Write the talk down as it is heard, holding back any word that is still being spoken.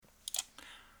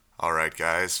All right,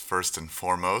 guys. First and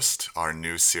foremost, our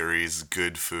new series,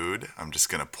 Good Food. I'm just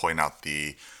going to point out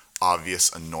the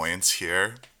obvious annoyance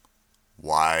here.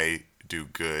 Why do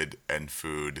good and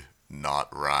food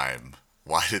not rhyme?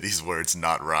 Why do these words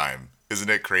not rhyme? Isn't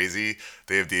it crazy?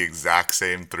 They have the exact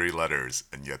same three letters,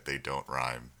 and yet they don't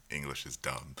rhyme. English is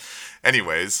dumb.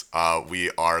 Anyways, we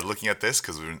are looking at this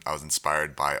because I was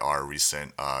inspired by our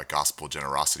recent Gospel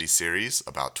Generosity series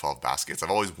about 12 baskets. I've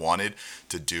always wanted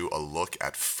to do a look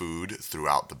at food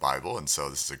throughout the Bible, and so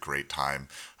this is a great time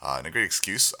and a great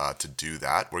excuse to do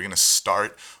that. We're going to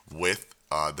start with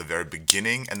the very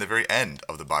beginning and the very end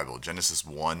of the Bible, Genesis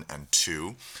 1 and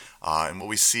 2. And what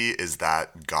we see is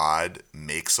that God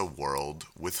makes a world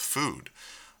with food.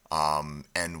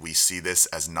 And we see this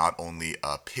as not only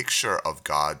a picture of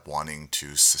God wanting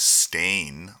to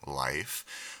sustain life,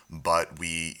 but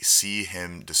we see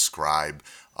him describe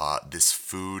this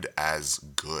food as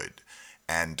good.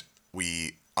 And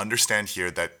we understand here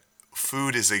that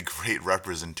food is a great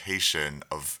representation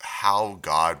of how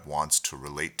God wants to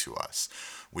relate to us.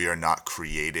 We are not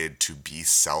created to be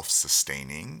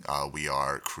self-sustaining. We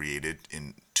are created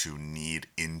to need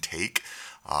intake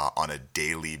on a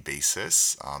daily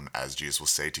basis, as Jesus will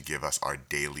say, to give us our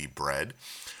daily bread.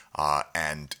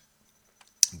 And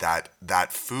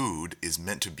that food is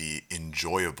meant to be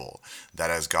enjoyable. That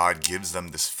as God gives them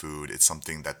this food, it's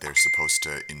something that they're supposed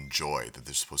to enjoy, that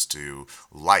they're supposed to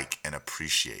like and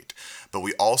appreciate. But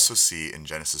we also see in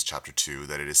Genesis chapter 2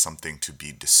 that it is something to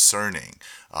be discerning,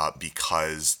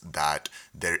 because that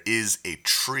there is a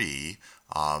tree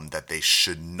that they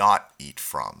should not eat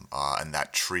from, and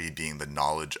that tree being the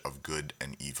knowledge of good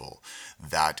and evil.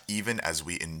 That even as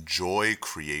we enjoy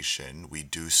creation, we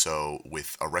do so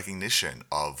with a recognition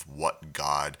of what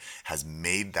God has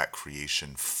made that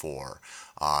creation for,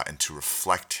 and to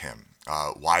reflect Him.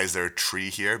 Why is there a tree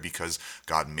here? Because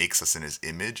God makes us in His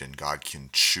image, and God can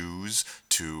choose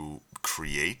to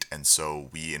create, and so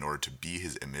we, in order to be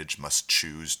His image, must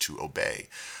choose to obey.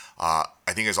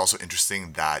 I think it's also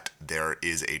interesting that there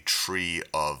is a tree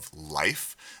of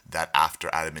life that after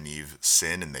Adam and Eve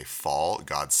sin and they fall,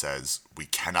 God says we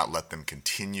cannot let them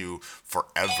continue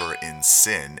forever in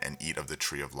sin and eat of the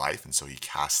tree of life, and so he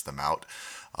casts them out.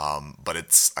 But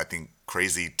it's, I think,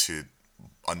 crazy to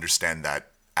understand that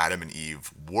Adam and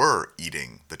Eve were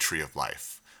eating the tree of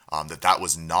life. That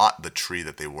was not the tree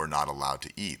that they were not allowed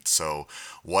to eat. So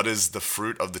what does the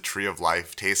fruit of the tree of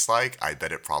life taste like? I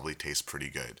bet it probably tastes pretty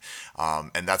good.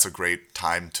 And that's a great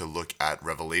time to look at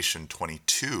Revelation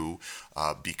 22,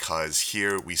 because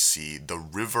here we see the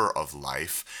river of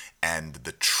life and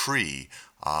the tree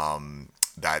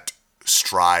that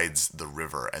strides the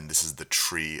river, and this is the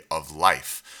tree of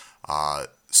life.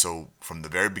 So from the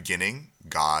very beginning,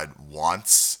 God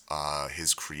wants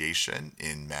his creation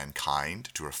in mankind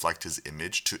to reflect his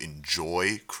image, to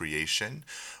enjoy creation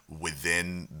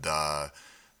within the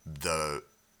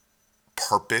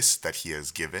purpose that he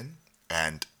has given.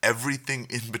 And everything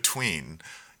in between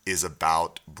is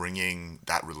about bringing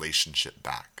that relationship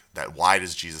back. That why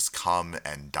does Jesus come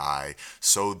and die?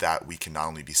 So that we can not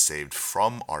only be saved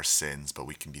from our sins, but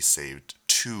we can be saved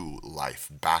to life,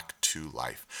 back to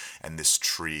life. And this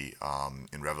tree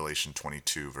in Revelation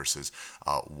 22, verses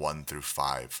 1 through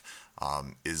 5,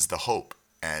 is the hope.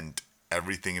 And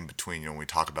everything in between, when we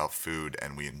talk about food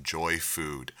and we enjoy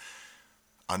food,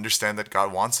 understand that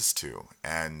God wants us to.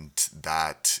 And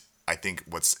that I think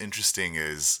what's interesting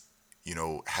is,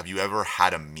 have you ever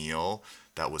had a meal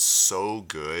that was so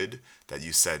good that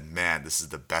you said, man, this is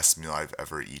the best meal I've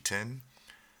ever eaten,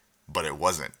 but it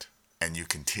wasn't, and you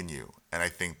continue? And I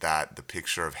think that the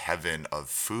picture of heaven, of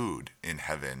food in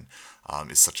heaven,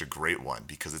 is such a great one,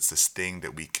 because it's this thing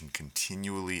that we can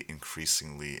continually,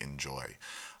 increasingly enjoy.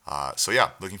 So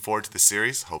yeah, looking forward to the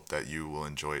series. Hope that you will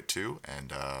enjoy it too,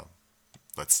 and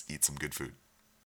let's eat some good food.